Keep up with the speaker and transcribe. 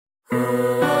She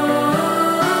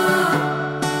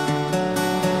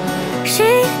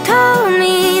told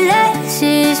me less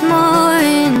is more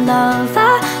in love.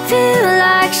 I feel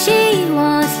like she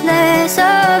wants less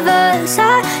of us.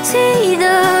 I see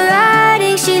the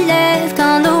writing she left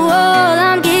on the wall.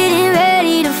 I'm getting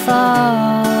ready to fall.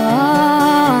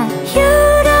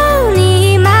 You don't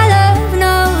need my love,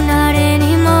 no, not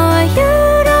anymore.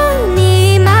 You don't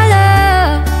need my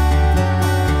love.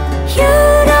 You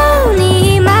don't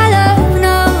need my love,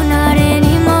 no, not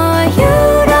anymore. You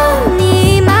don't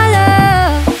need my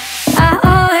love. I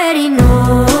already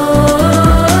know.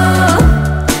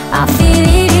 I feel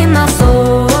it in my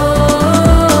soul.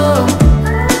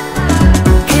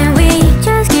 Can we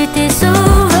just get this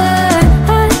over?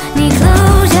 I need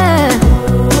closure.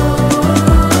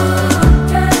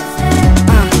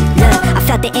 Look, I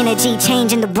felt the energy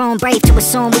change in the room. Brave to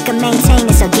assume we can maintain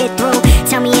this or get through.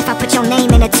 Tell me if I put your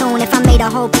name in a tune. If I made a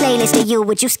whole playlist of you,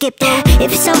 would you skip through?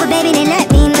 If it's over, baby, then let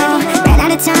me know. Ran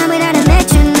out of time without a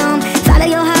metronome. Follow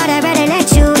your heart.